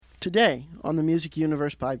today on the Music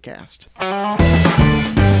Universe podcast.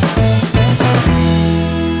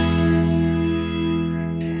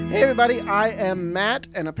 Hey everybody, I am Matt,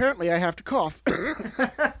 and apparently I have to cough.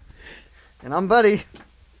 And I'm Buddy.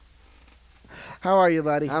 How are you,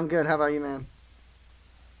 buddy? I'm good. How about you, man?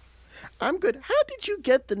 I'm good. How did you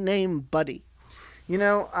get the name Buddy? You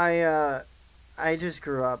know, I just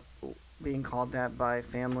grew up being called that by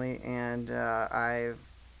family, and I've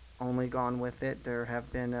only gone with it. There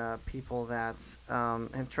have been people that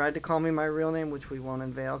have tried to call me my real name, which we won't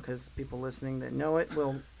unveil because people listening that know it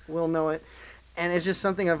will know it. And it's just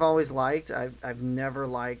something I've always liked. I've never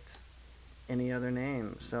liked any other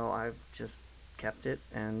name, so I've just kept it,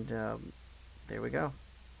 and there we go.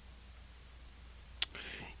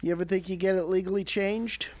 You ever think you get it legally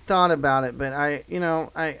changed? Thought about it, but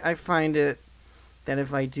I find it that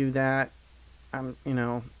if I do that,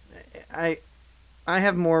 I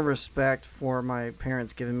have more respect for my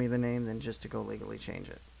parents giving me the name than just to go legally change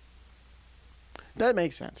it. That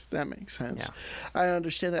makes sense. Yeah. I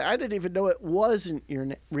understand that. I didn't even know it wasn't your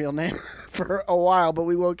real name for a while, but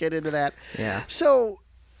we won't get into that. Yeah. So,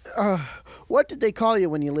 what did they call you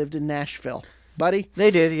when you lived in Nashville, Buddy?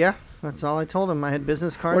 They did, yeah. That's all I told them. I had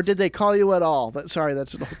business cards. Or did they call you at all? Sorry,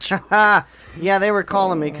 that's an old joke. Yeah, they were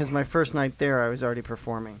calling me because my first night there, I was already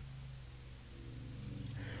performing.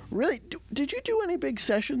 Really? Did you do any big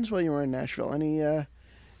sessions while you were in Nashville?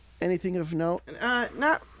 Anything of note?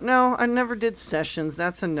 No, I never did sessions.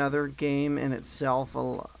 That's another game in itself.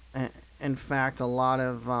 In fact, a lot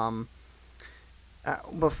of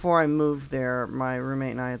before I moved there, my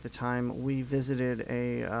roommate and I at the time, we visited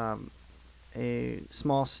a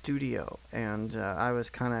small studio, and I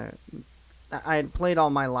had played all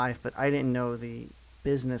my life, but I didn't know the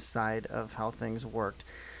business side of how things worked.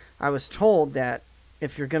 I was told that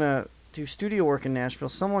if you're going to do studio work in Nashville,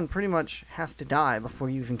 someone pretty much has to die before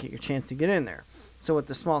you even get your chance to get in there. So at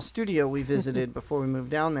the small studio we visited before we moved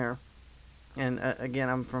down there, and again,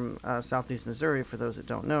 I'm from southeast Missouri, for those that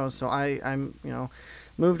don't know, so I'm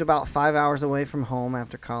moved about 5 hours away from home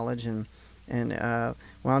after college, and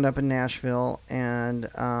wound up in Nashville, and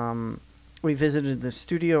we visited the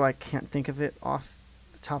studio. I can't think of it off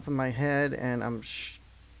the top of my head, and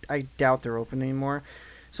I doubt they're open anymore.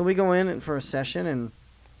 So we go in for a session, and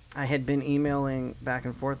I had been emailing back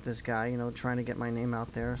and forth this guy, trying to get my name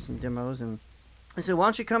out there, some demos, and I said, "Why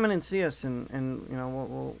don't you come in and see us, and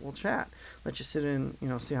we'll chat, let you sit in,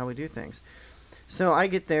 see how we do things." So I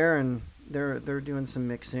get there, and they're doing some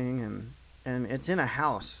mixing, and it's in a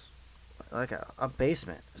house, like a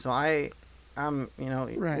basement. So I'm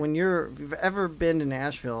Right. When you've ever been to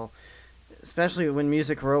Nashville, especially when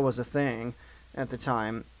Music Row was a thing at the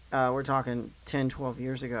time, we're talking 10, 12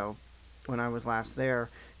 years ago when I was last there,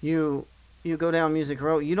 you go down Music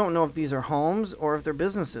Row, you don't know if these are homes or if they're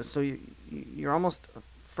businesses, so you're almost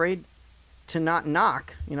afraid to not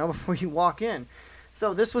knock, before you walk in.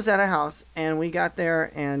 So this was at a house, and we got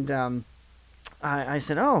there, and I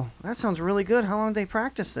said, "Oh, that sounds really good. How long did they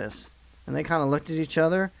practice this?" And they kind of looked at each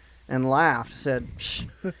other and laughed, said, "Psh."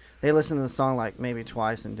 They listened to the song like maybe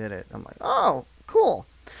twice and did it. I'm like, "Oh, cool."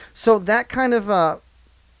 So that kind of,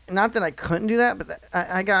 not that I couldn't do that, but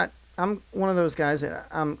I'm one of those guys that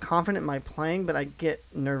I'm confident in my playing, but I get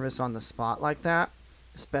nervous on the spot like that,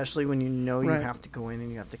 especially when you Right. have to go in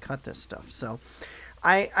and you have to cut this stuff. So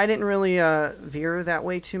I didn't really veer that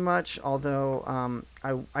way too much, although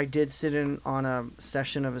I did sit in on a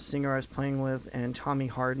session of a singer I was playing with, and Tommy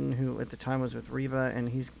Harden, who at the time was with Reba, and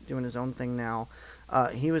he's doing his own thing now.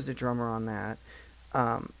 He was the drummer on that,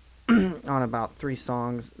 on about 3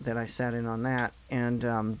 songs that I sat in on that,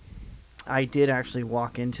 and I did actually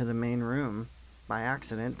walk into the main room by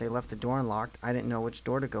accident. They left the door unlocked. I didn't know which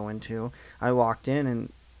door to go into. I walked in,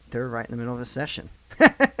 and they're right in the middle of a session.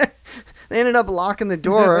 They ended up locking the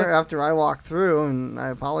door after I walked through, and I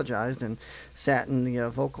apologized and sat in the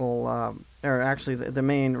or actually the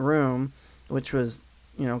main room, which was,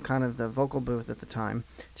 kind of the vocal booth at the time,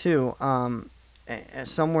 too,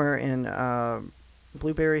 somewhere in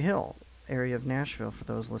Blueberry Hill area of Nashville, for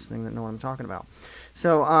those listening that know what I'm talking about.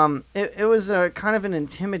 So it was kind of an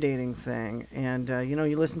intimidating thing, and,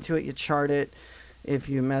 you listen to it, you chart it. If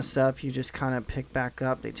you mess up, you just kind of pick back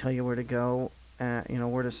up. They tell you where to go.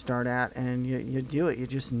 Where to start at, and you do it. You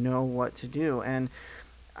just know what to do. And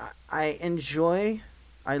I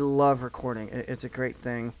love recording. It's a great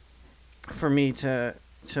thing for me to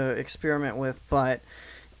experiment with, but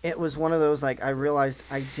it was one of those, like, I realized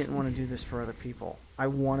I didn't want to do this for other people. I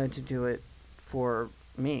wanted to do it for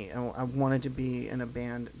me. I wanted to be in a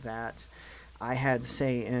band that I had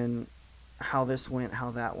say in how this went,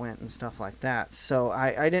 how that went, and stuff like that. So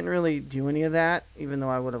I didn't really do any of that, even though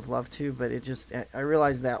I would have loved to. But I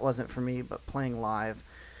realized that wasn't for me. But playing live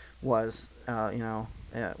was,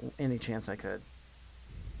 any chance I could.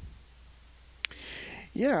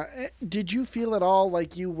 Yeah. Did you feel at all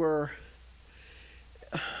like you were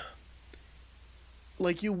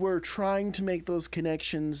trying to make those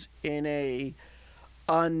connections in a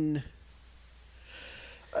un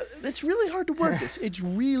it's really hard to word this. It's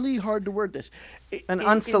really hard to word this. An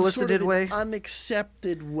unsolicited in sort of way? an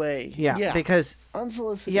unaccepted way. Yeah, because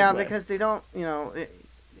unsolicited yeah, way. because they don't,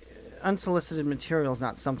 unsolicited material is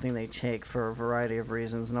not something they take for a variety of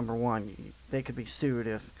reasons. Number one, they could be sued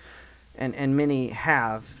if, and many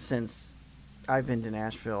have since I've been to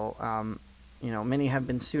Nashville. Many have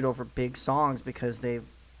been sued over big songs because the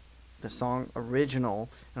song original,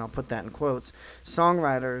 and I'll put that in quotes,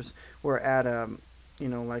 songwriters were at a,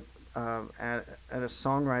 at a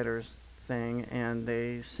songwriters thing, and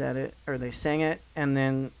they said it or they sang it, and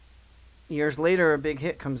then years later a big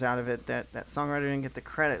hit comes out of it that songwriter didn't get the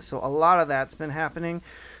credit. So a lot of that's been happening.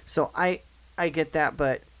 So I get that,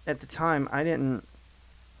 but at the time I didn't.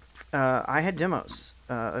 I had demos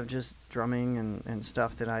of just drumming and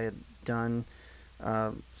stuff that I had done,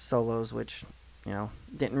 solos, which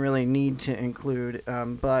didn't really need to include,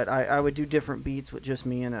 but I would do different beats with just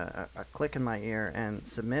me and a click in my ear and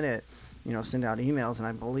submit it, send out emails, and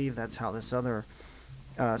I believe that's how this other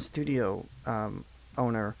studio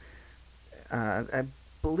owner, I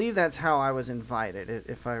believe that's how I was invited,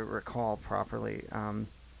 if I recall properly.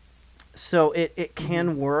 So it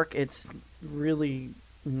can work. It's really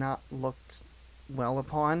not looked well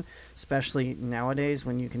upon, especially nowadays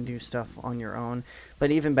when you can do stuff on your own.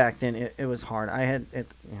 But even back then, it was hard. I had at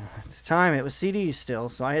the time it was CDs still,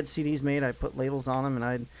 so I had CDs made. I put labels on them, and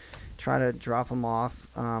I'd try to drop them off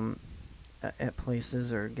at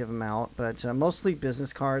places or give them out. But mostly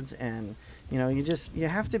business cards, and you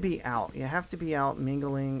have to be out. You have to be out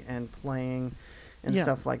mingling and playing and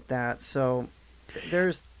stuff like that. So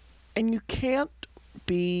and you can't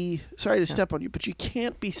be sorry to step on you, but you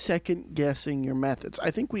can't be second guessing your methods. I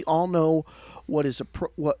think we all know what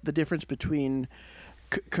the difference between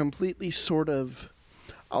completely sort of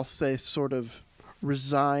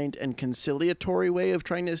resigned and conciliatory way of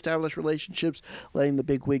trying to establish relationships, letting the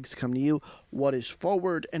big wigs come to you, what is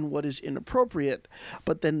forward and what is inappropriate.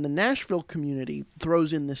 But then the Nashville community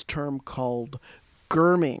throws in this term called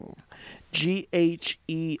Gherming, Gherm.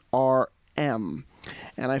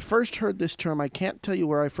 And I first heard this term, I can't tell you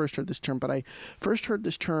where I first heard this term, but I first heard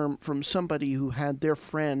this term from somebody who had their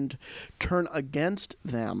friend turn against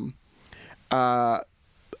them. I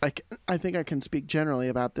think I can speak generally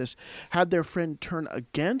about this. Had their friend turn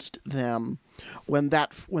against them when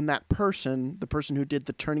that person, the person who did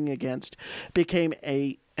the turning against, became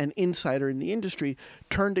an insider in the industry,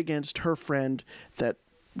 turned against her friend that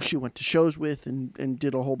she went to shows with and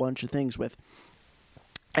did a whole bunch of things with.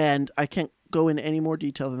 And I can't go into any more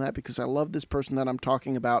detail than that because I love this person that I'm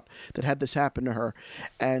talking about that had this happen to her,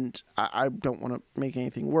 and I don't want to make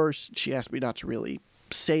anything worse. She asked me not to really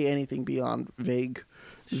say anything beyond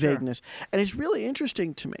vagueness, and it's really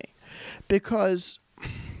interesting to me because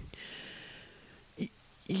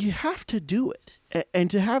you have to do it.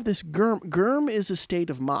 And to have this Gherm is a state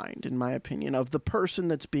of mind, in my opinion, of the person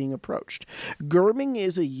that's being approached. Gherming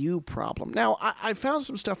is a you problem. Now, I found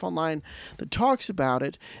some stuff online that talks about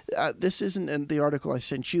it. This isn't in the article I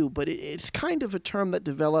sent you, but it's kind of a term that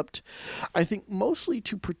developed, I think, mostly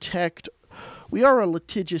to protect. We are a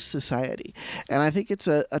litigious society, and I think it's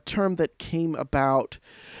a term that came about,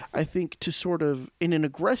 I think, to sort of, in an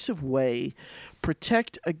aggressive way,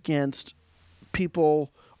 protect against people,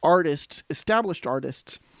 established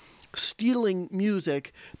artists, stealing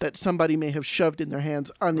music that somebody may have shoved in their hands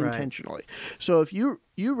unintentionally. Right. So if you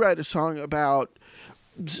write a song about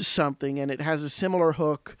something and it has a similar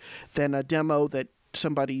hook than a demo that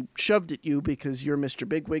somebody shoved at you because you're Mr.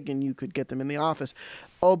 Bigwig and you could get them in the office,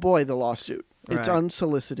 oh boy, the lawsuit. Right. It's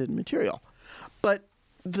unsolicited material. But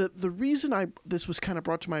the reason this was kind of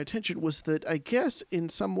brought to my attention was that I guess in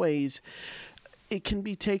some ways it can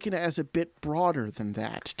be taken as a bit broader than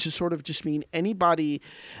that, to sort of just mean anybody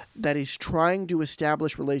that is trying to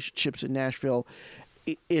establish relationships in Nashville.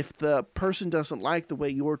 If the person doesn't like the way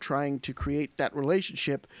you're trying to create that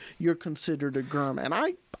relationship, you're considered a Gherm. And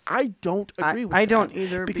I don't agree with that. I don't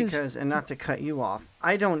either because, and not to cut you off,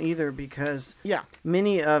 I don't either because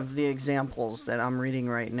many of the examples that I'm reading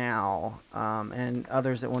right now, and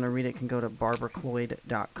others that want to read it can go to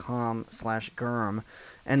barbaracloyd.com/Gherm,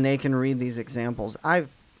 and they can read these examples. I've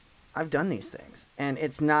done these things, and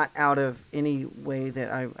it's not out of any way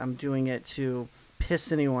that I'm doing it to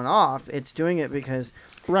piss anyone off. It's doing it because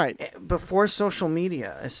Right. before social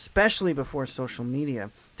media, especially before social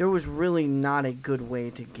media, there was really not a good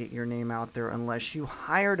way to get your name out there unless you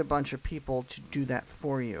hired a bunch of people to do that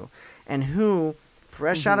for you. And who,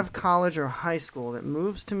 fresh out of college or high school, that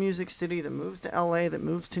moves to Music City, that moves to LA, that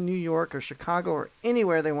moves to New York or Chicago or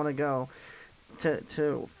anywhere they want to go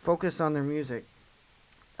to focus on their music,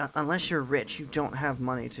 unless you're rich, you don't have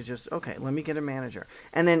money to just, okay, let me get a manager.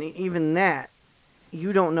 And then even that,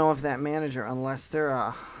 you don't know if that manager, unless they're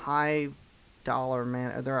a high dollar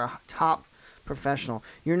man, they're a top professional,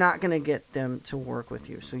 you're not going to get them to work with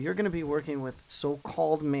you. So you're going to be working with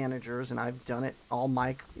so-called managers, and I've done it all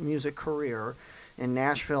my music career in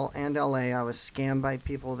Nashville and LA. I was scammed by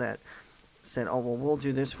people that said, oh, well, we'll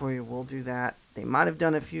do this for you, we'll do that. They might have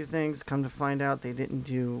done a few things, come to find out they didn't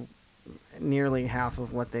do nearly half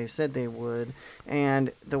of what they said they would.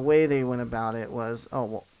 And the way they went about it was, oh,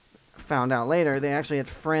 well, found out later they actually had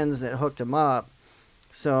friends that hooked them up,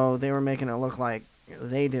 so they were making it look like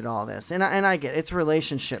they did all this. And I get it. It's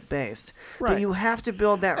relationship based, Right. but you have to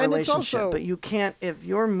build that And it's relationship. also- But you can't, if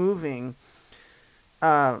you're moving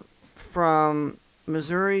from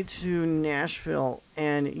Missouri to Nashville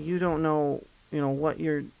and you don't know, what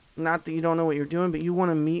you're, not that you don't know what you're doing, but you want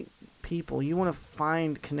to meet people, you want to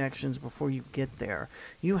find connections before you get there.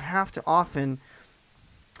 You have to often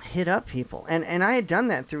hit up people, and I had done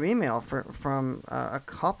that through email from a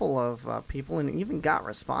couple of people, and even got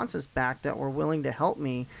responses back that were willing to help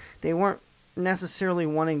me. They weren't necessarily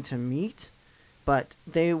wanting to meet, but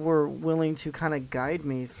they were willing to kind of guide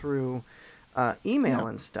me through email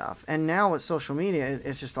and stuff. And now with social media,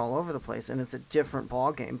 it's just all over the place, and it's a different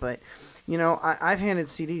ball game. But I've handed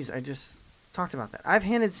CDs. I just talked about that. I've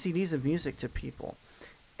handed CDs of music to people.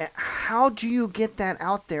 How do you get that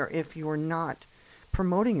out there if you're not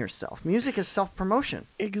promoting yourself? Music is self-promotion.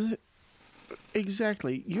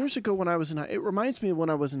 Exactly. Years ago when I was it reminds me of when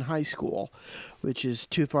I was in high school, which is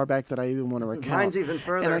too far back that I even want to recount. Mine's even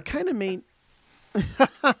further. And I kind of made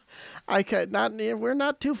we're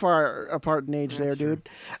not too far apart in age. That's there, true. dude.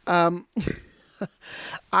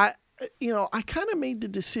 I kind of made the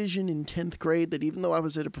decision in 10th grade that even though I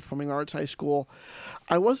was at a performing arts high school,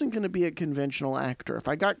 I wasn't going to be a conventional actor. If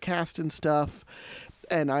I got cast in stuff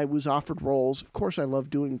and I was offered roles, of course I love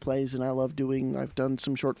doing plays, and I've done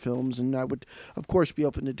some short films, and I would, of course, be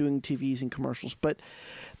open to doing TVs and commercials. But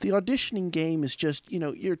the auditioning game is just,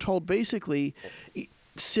 you're told basically,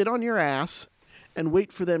 sit on your ass and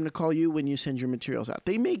wait for them to call you when you send your materials out.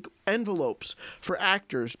 They make envelopes for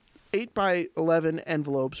actors, 8 by 11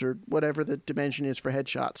 envelopes, or whatever the dimension is for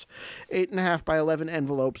headshots, 8.5 by 11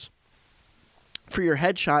 envelopes for your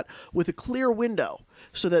headshot with a clear window,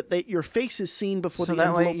 so that your face is seen before So the that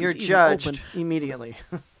envelope way you're is even judged opened. immediately.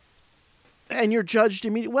 And you're judged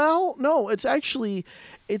immediately. Well, no, it's actually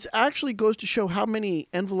goes to show how many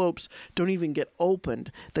envelopes don't even get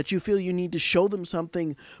opened, that you feel you need to show them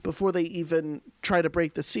something before they even try to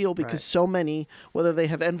break the seal, because Right. so many, whether they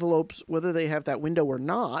have envelopes, whether they have that window or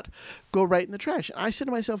not, go right in the trash. And I said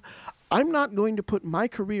to myself, I'm not going to put my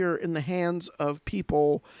career in the hands of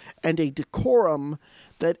people and a decorum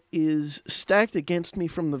that is stacked against me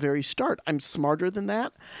from the very start. I'm smarter than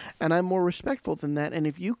that, and I'm more respectful than that. And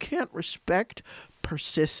if you can't respect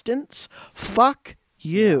persistence, fuck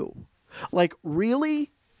you. Like,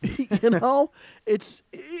 really? It's,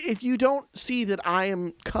 if you don't see that I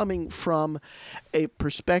am coming from a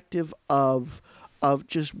perspective of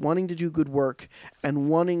just wanting to do good work and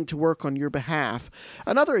wanting to work on your behalf.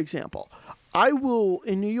 Another example, I will,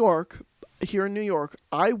 here in New York,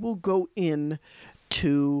 I will go in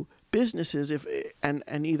to businesses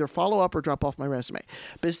and either follow up or drop off my resume.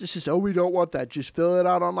 Businesses, oh, we don't want that, just fill it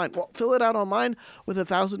out online. Well, fill it out online with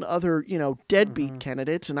 1,000 other, deadbeat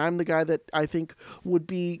candidates, and I'm the guy that I think would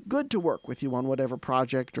be good to work with you on whatever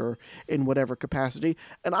project or in whatever capacity.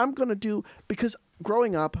 And I'm going to do, because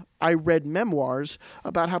growing up, I read memoirs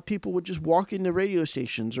about how people would just walk into radio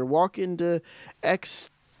stations or walk into X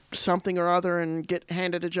something or other and get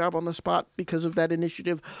handed a job on the spot because of that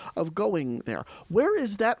initiative of going there. Where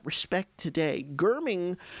is that respect today?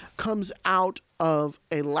 Gherming comes out of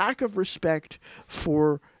a lack of respect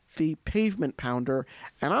for the pavement pounder,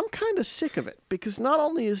 and I'm kind of sick of it, because not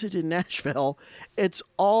only is it in Nashville, it's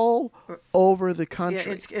all over the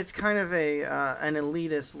country. Yeah, it's kind of an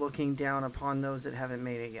elitist looking down upon those that haven't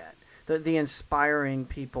made it yet. The inspiring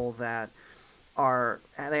people that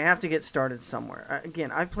they have to get started somewhere. Again,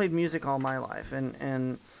 I've played music all my life,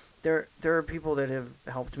 and there are people that have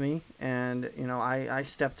helped me, and I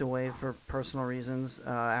stepped away for personal reasons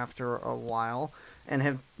after a while, and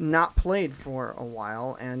have not played for a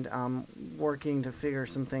while, and working to figure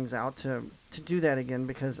some things out to do that again,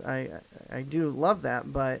 because I do love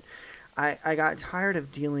that, but I got tired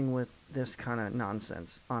of dealing with this kind of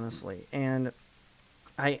nonsense, honestly. And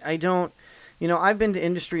I don't, I've been to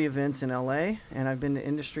industry events in LA, and I've been to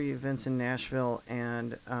industry events in Nashville,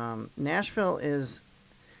 and Nashville is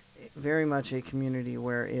very much a community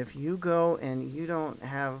where if you go and you don't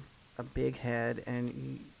have a big head,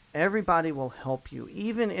 and everybody will help you,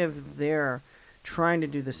 even if they're trying to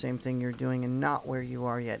do the same thing you're doing and not where you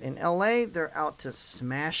are yet. In LA, they're out to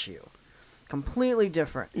smash you. Completely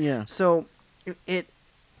different. Yeah. So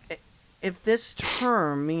if this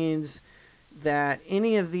term means that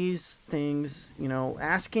any of these things,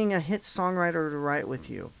 asking a hit songwriter to write with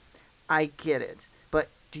you, I get it. But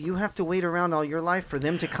do you have to wait around all your life for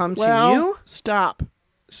them to come to you? Stop.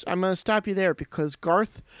 I'm going to stop you there, because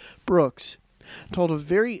Garth Brooks told a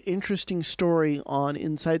very interesting story on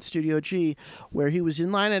Inside Studio G, where he was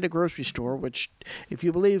in line at a grocery store, which, if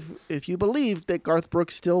you believe that Garth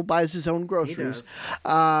Brooks still buys his own groceries,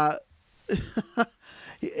 and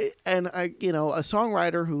a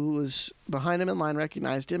songwriter who was behind him in line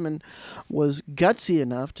recognized him and was gutsy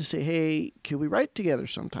enough to say, "Hey, can we write together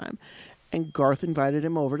sometime?" And Garth invited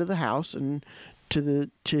him over to the house and to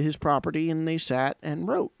his property, and they sat and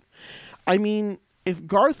wrote. I mean, if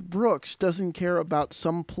Garth Brooks doesn't care about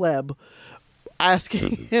some pleb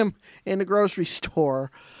asking him in a grocery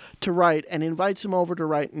store to write, and invites him over to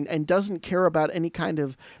write, and doesn't care about any kind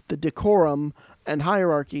of the decorum and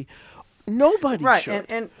hierarchy, nobody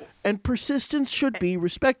should. And persistence should be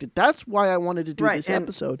respected. That's why I wanted to do this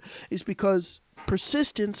episode, is because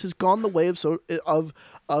persistence has gone the way of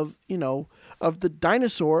the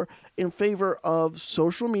dinosaur in favor of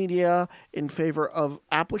social media, in favor of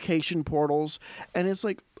application portals, and it's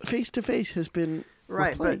like face-to-face has been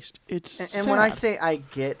replaced. It's sad. When I say I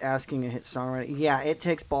get asking a hit songwriter, yeah, it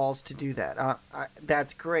takes balls to do that.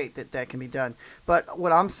 That's great that can be done. But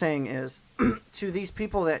what I'm saying is, to these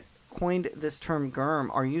people that coined this term Gherm,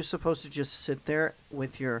 are you supposed to just sit there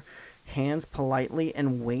with your hands politely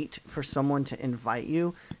and wait for someone to invite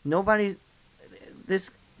you? This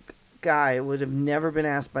guy would have never been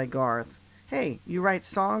asked by Garth, "Hey, you write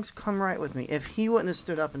songs? Come write with me." If he wouldn't have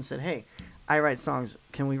stood up and said, "Hey, I write songs.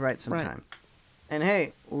 Can we write sometime?" Right. And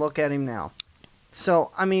hey, look at him now. So,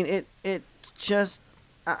 I mean, it just,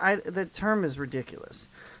 the term is ridiculous,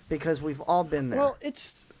 because we've all been there. Well,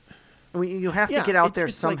 you have to get out there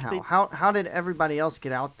somehow. Like how did everybody else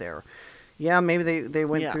get out there? Yeah, maybe they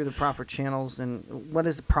went through the proper channels, and what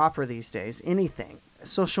is proper these days? Anything.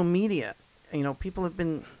 Social media. People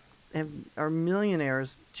are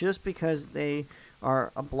millionaires just because they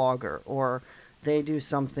are a blogger or they do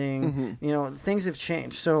something. Mm-hmm. Things have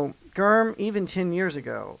changed. So Gherm, even 10 years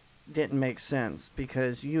ago, didn't make sense,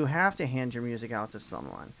 because you have to hand your music out to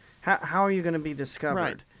someone. How are you going to be discovered?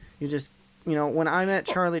 Right. You just, when I met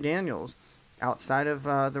Charlie Daniels outside of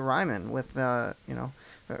the Ryman with, I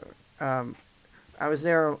was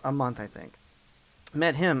there a month, I think.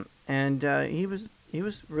 Met him, and he was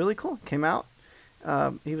really cool. Came out.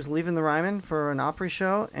 He was leaving the Ryman for an Opry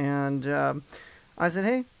show, and I said,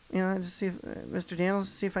 "Hey, just see if Mr. Daniels,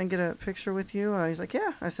 see if I can get a picture with you." He's like,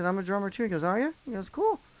 "Yeah." I said, "I'm a drummer too." He goes, "Are you?" He goes,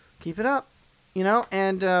 "Cool, keep it up."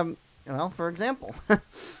 And for example,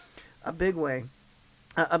 a big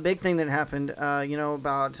thing that happened,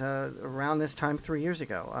 about around this time 3 years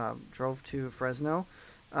ago, drove to Fresno,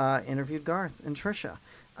 interviewed Garth and Trisha.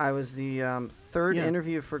 I was the third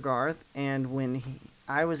interview for Garth, and when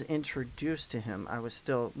I was introduced to him, I was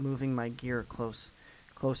still moving my gear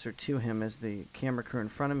closer to him as the camera crew in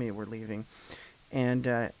front of me were leaving. And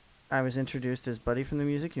I was introduced as Buddy from the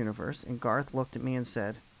Music Universe, and Garth looked at me and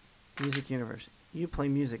said, "Music Universe, you play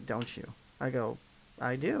music, don't you?" I go,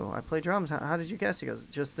 "I do. I play drums. How did you guess?" He goes,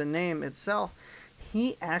 "Just the name itself."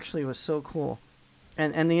 He actually was so cool.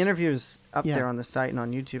 And the interview's up there on the site and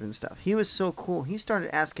on YouTube and stuff. He was so cool. He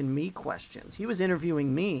started asking me questions. He was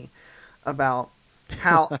interviewing me about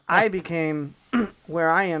how I became where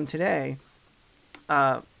I am today.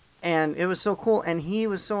 And it was so cool. And he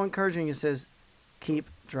was so encouraging. He says, "Keep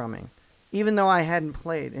drumming." Even though I hadn't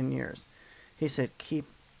played in years, he said, keep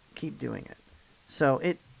doing it. So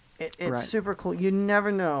it's super cool. You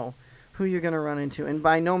never know who you're going to run into. And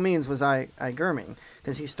by no means was I Gherming,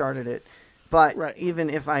 because he started it. But even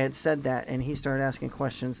if I had said that and he started asking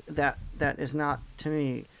questions, that is not, to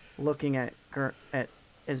me, looking at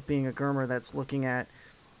as being a Ghermer. That's looking at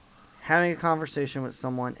having a conversation with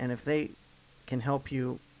someone, and if they can help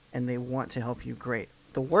you and they want to help you, great.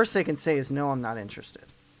 The worst they can say is, "No, I'm not interested."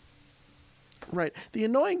 Right. The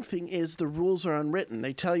annoying thing is the rules are unwritten.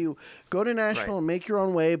 They tell you go to Right. Nashville and make your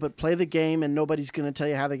own way, but play the game, and nobody's going to tell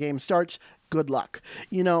you how the game starts. Good luck.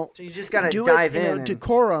 You know, So you just got to do it dive in a in and yeah.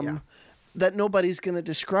 decorum that nobody's going to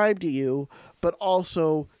describe to you, but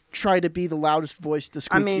also try to be the loudest voice, the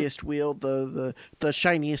I mean, squeakiest wheel, the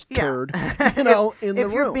shiniest yeah. turd, if in the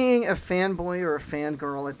if you're room. being a fanboy or a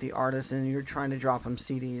fangirl at the artist and you're trying to drop them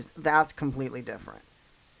CDs, that's completely different.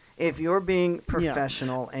 If you're being Yeah.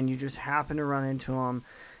 professional and you just happen to run into them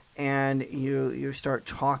and you start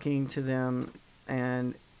talking to them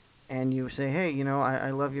and you say, hey,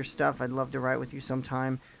 I love your stuff. I'd love to write with you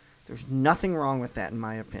sometime. There's nothing wrong with that, in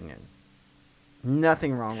my opinion.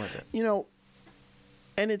 Nothing wrong with it. You know,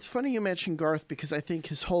 and it's funny you mentioned Garth because I think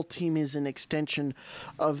his whole team is an extension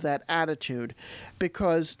of that attitude.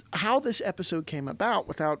 Because how this episode came about,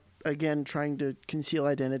 without again trying to conceal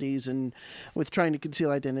identities and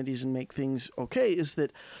make things okay, is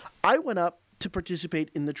that I went up to participate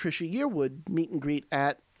in the Trisha Yearwood meet and greet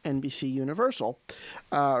at NBC Universal,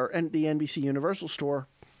 and the NBC Universal store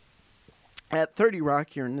at 30 Rock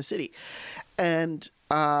here in the city, and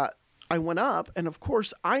I went up, and of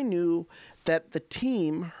course I knew that the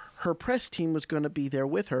team, her press team, was going to be there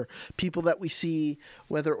with her. People that we see,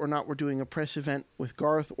 whether or not we're doing a press event with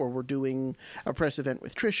Garth, or we're doing a press event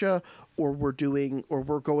with Trisha, or we're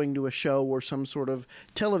going to a show or some sort of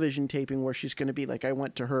television taping where she's going to be. Like I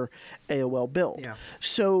went to her AOL build. Yeah.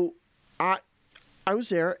 So I was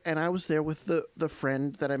there, and I was there with the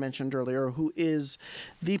friend that I mentioned earlier, who is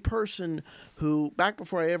the person who, back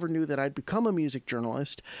before I ever knew that I'd become a music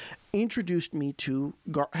journalist, introduced me to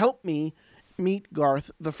helped me meet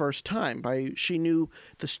Garth the first time. She knew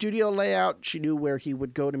the studio layout, she knew where he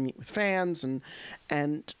would go to meet with fans,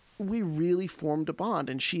 and we really formed a bond,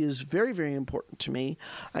 and she is very, very important to me.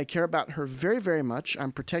 I care about her very, very much.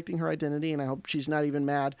 I'm protecting her identity, and I hope she's not even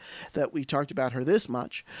mad that we talked about her this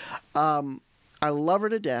much. I love her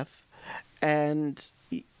to death, and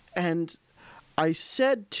I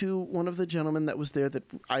said to one of the gentlemen that was there that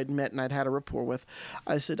I'd met and I'd had a rapport with,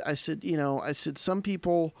 I said, some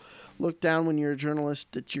people look down when you're a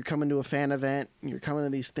journalist that you're coming to a fan event and you're coming to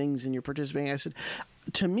these things and you're participating. I said,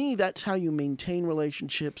 to me, that's how you maintain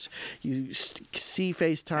relationships. You see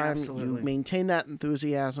FaceTime, Absolutely. you maintain that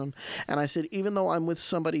enthusiasm. And I said, even though I'm with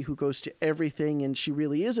somebody who goes to everything and she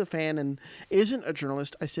really is a fan and isn't a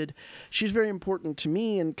journalist, I said, she's very important to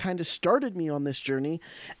me and kind of started me on this journey.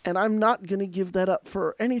 And I'm not going to give that up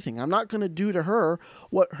for anything. I'm not going to do to her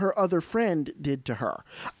what her other friend did to her.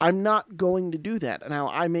 I'm not going to do that. Now,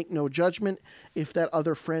 I make no judgment if that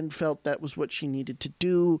other friend felt that was what she needed to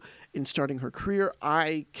do in starting her career.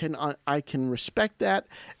 I can respect that,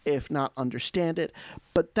 if not understand it,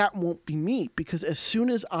 but that won't be me, because as soon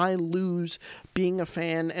as I lose being a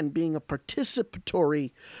fan and being a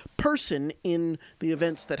participatory person in the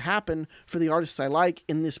events that happen for the artists I like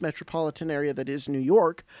in this metropolitan area that is New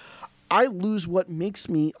York, I lose what makes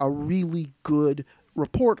me a really good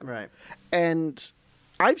reporter. Right. And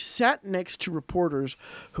I've sat next to reporters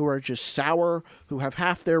who are just sour, who have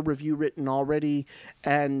half their review written already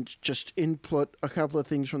and just input a couple of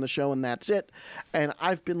things from the show and that's it. And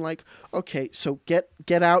I've been like, okay, so get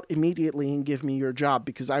out immediately and give me your job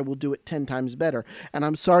because I will do it 10 times better. And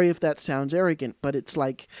I'm sorry if that sounds arrogant, but it's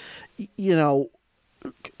like,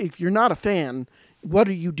 if you're not a fan, what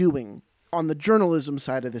are you doing on the journalism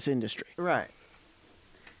side of this industry? Right.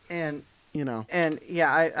 And And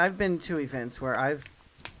yeah, I've been to events where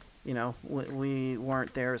we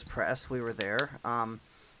weren't there as press. We were there.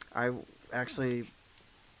 I actually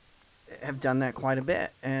have done that quite a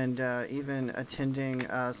bit, and even attending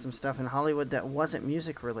some stuff in Hollywood that wasn't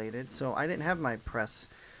music related. So I didn't have my press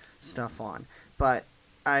stuff on, but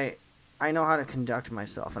I know how to conduct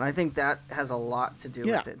myself, and I think that has a lot to do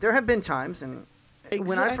with it. There have been times, and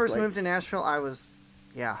when I first moved to Nashville, I was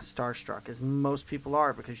starstruck, as most people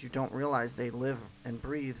are, because you don't realize they live and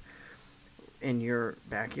breathe in your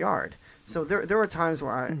backyard. So there were times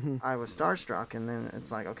where I was starstruck, and then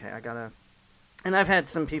it's like, okay, I gotta. And I've had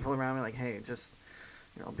some people around me like, hey, just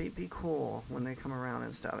be cool when they come around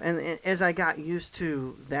and stuff. And as I got used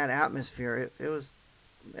to that atmosphere, it was,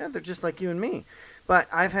 they're just like you and me. But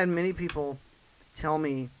I've had many people tell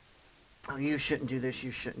me, oh, you shouldn't do this,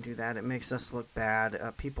 you shouldn't do that. It makes us look bad.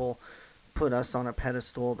 People put us on a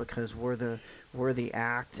pedestal because we're the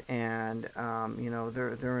act, and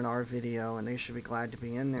they're in our video and they should be glad to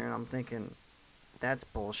be in there. And I'm thinking, that's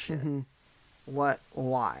bullshit.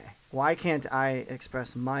 Why can't I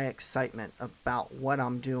express my excitement about what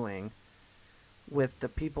I'm doing with the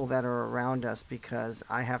people that are around us because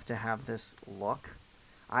I have to have this look?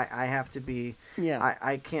 I have to be. Yeah.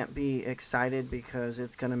 I can't be excited because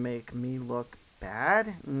it's gonna make me look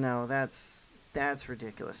bad. No, that's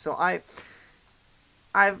ridiculous. So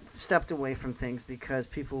I've stepped away from things because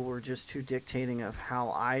people were just too dictating of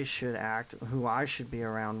how I should act, who I should be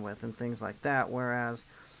around with, and things like that. Whereas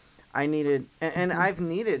I needed, and Mhm. I've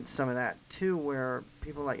needed some of that too, where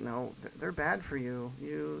people are like, no, they're bad for you.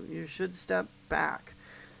 You should step back.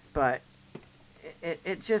 But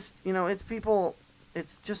it just, it's people,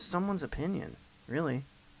 it's just someone's opinion, really.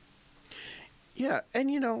 Yeah, and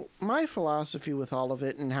my philosophy with all of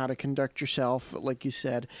it and how to conduct yourself, like you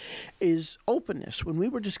said, is openness. When we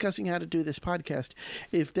were discussing how to do this podcast,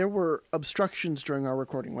 if there were obstructions during our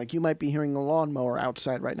recording, like you might be hearing a lawnmower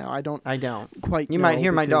outside right now, I don't I don't. quite You might know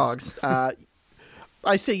hear my because dogs.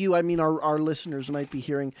 I say you, I mean our listeners might be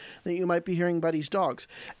hearing that you might be hearing Buddy's dogs.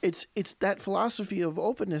 It's that philosophy of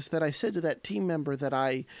openness that I said to that team member that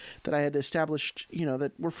I had established,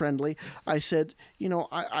 that we're friendly. I said,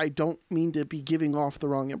 I don't mean to be giving off the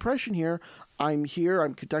wrong impression here. I'm here,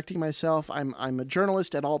 I'm conducting myself, I'm a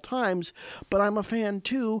journalist at all times, but I'm a fan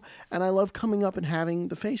too, and I love coming up and having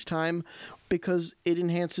the FaceTime because it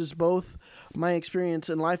enhances both my experience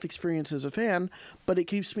and life experience as a fan, but it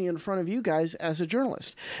keeps me in front of you guys as a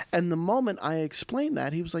journalist. And the moment I explained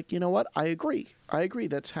that, he was like, "You know what? I agree. I agree.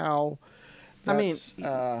 That's how. I mean,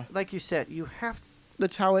 That's like you said, you have to,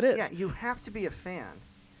 that's how it yeah, is." you have to be a fan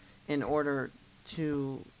in order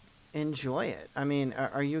to enjoy it. I mean,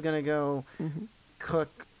 are you going to go Hmm.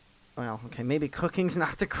 cook? Well, okay, maybe cooking's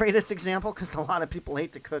not the greatest example because a lot of people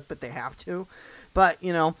hate to cook, but they have to. But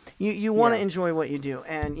you want to Yeah. enjoy what you do,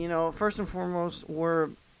 and first and foremost, we're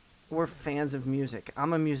fans of music.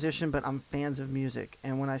 I'm a musician, but I'm fans of music.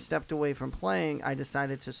 And when I stepped away from playing, I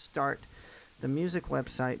decided to start the music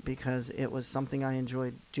website because it was something I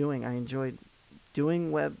enjoyed doing. I enjoyed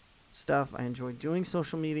doing web stuff. I enjoyed doing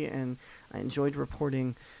social media, and I enjoyed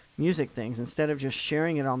reporting music things instead of just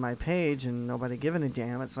sharing it on my page and nobody giving a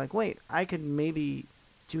damn. It's like, wait, I could maybe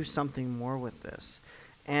do something more with this,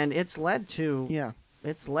 and Yeah. it's led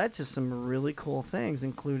to some really cool things,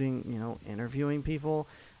 including interviewing people,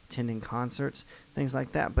 attending concerts, things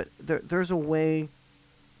like that. But there's a way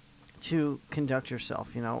to conduct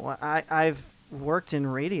yourself. I've worked in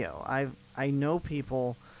radio. I know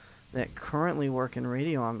people that currently work in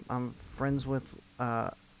radio. I'm friends with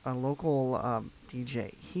a local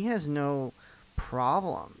DJ. He has no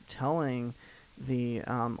problem telling the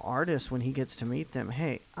artist when he gets to meet them,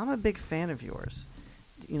 "Hey, I'm a big fan of yours.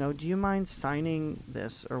 Do you mind signing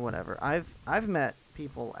this or whatever?" I've met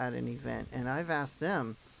people at an event and I've asked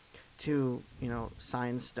them to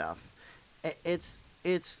sign stuff. It's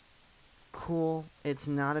cool. It's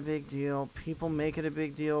not a big deal. People make it a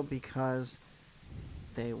big deal because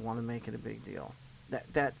they want to make it a big deal.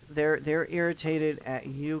 That they're irritated at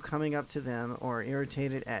you coming up to them, or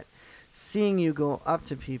irritated at seeing you go up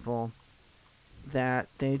to people that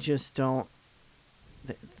they just don't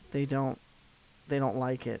they don't they don't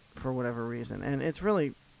like it for whatever reason. And it's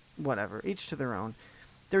really whatever, each to their own.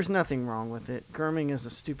 There's nothing wrong with it. Gherming is a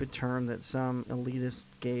stupid term that some elitist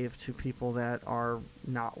gave to people that are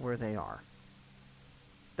not where they are.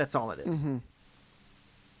 That's all it is. Hmm.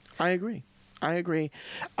 I agree. I agree.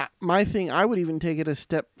 My thing, I would even take it a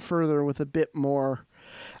step further with a bit more,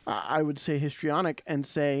 I would say, histrionic and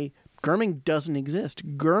say Gherming doesn't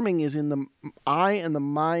exist. Gherming is in the eye and the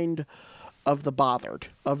mind of the bothered,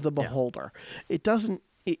 of the Yeah. beholder. It doesn't,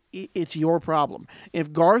 it's your problem.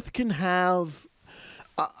 If Garth can have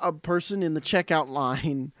a person in the checkout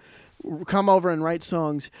line come over and write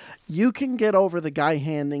songs, you can get over the guy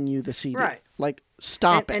handing you the CD. Right. Like,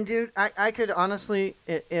 stop it. And dude, I could honestly,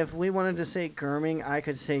 if we wanted to say Gherming, I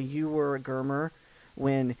could say you were a Ghermer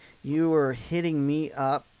when you were hitting me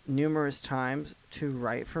up numerous times to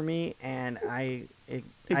write for me, and I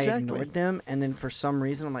Exactly. ignored them, and then for some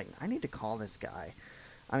reason I'm like, I need to call this guy.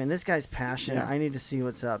 I mean, this guy's passionate. Yeah. I need to see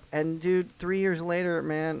what's up. And dude, 3 years later,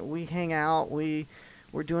 man, we hang out. We're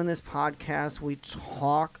doing this podcast. We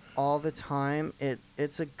talk all the time.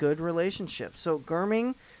 It's a good relationship. So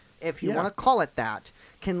Gherming, if you Yeah. want to call it that,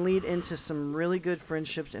 can lead into some really good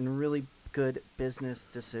friendships and really good business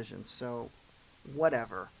decisions. So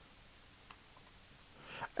whatever.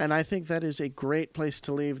 And I think that is a great place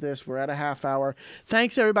to leave this. We're at a half hour.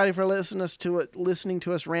 Thanks everybody for listening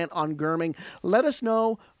to us rant on Gherming. Let us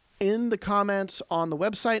know in the comments on the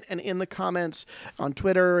website and in the comments on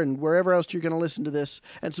Twitter and wherever else you're going to listen to this.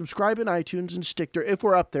 And subscribe in iTunes and Stitcher if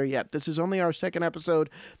we're up there yet. This is only our second episode.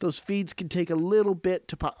 Those feeds can take a little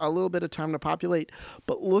bit of time to populate,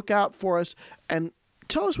 but look out for us and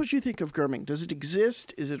tell us what you think of Gherming. Does it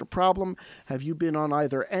exist? Is it a problem? Have you been on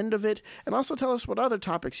either end of it? And also tell us what other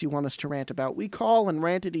topics you want us to rant about. We call and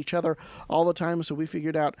rant at each other all the time, so we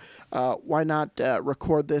figured out why not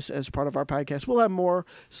record this as part of our podcast. We'll have more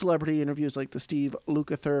celebrity interviews like the Steve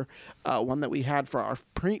Lukather one that we had for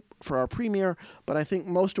our premiere, but I think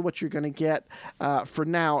most of what you're going to get for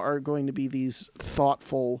now are going to be these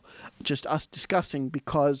thoughtful, just us discussing,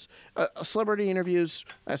 because celebrity interviews,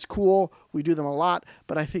 that's cool. We do them a lot,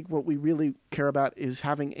 but I think what we really care about is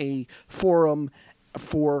having a forum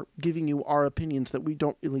for giving you our opinions that we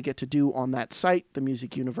don't really get to do on that site,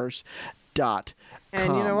 themusicuniverse.com.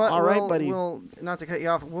 And you know what? All right, buddy. We'll, not to cut you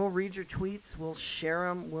off, we'll read your tweets. We'll share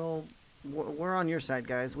them. We're on your side,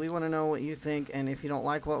 guys. We want to know what you think, and if you don't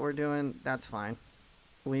like what we're doing, that's fine.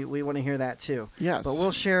 We want to hear that too. Yes. But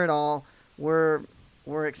we'll share it all. We're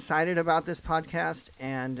excited about this podcast,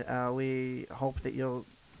 and we hope that you'll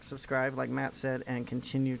subscribe, like Matt said, and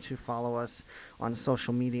continue to follow us on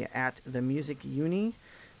social media at The Music Uni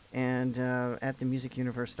and at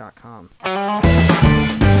themusicuniverse.com.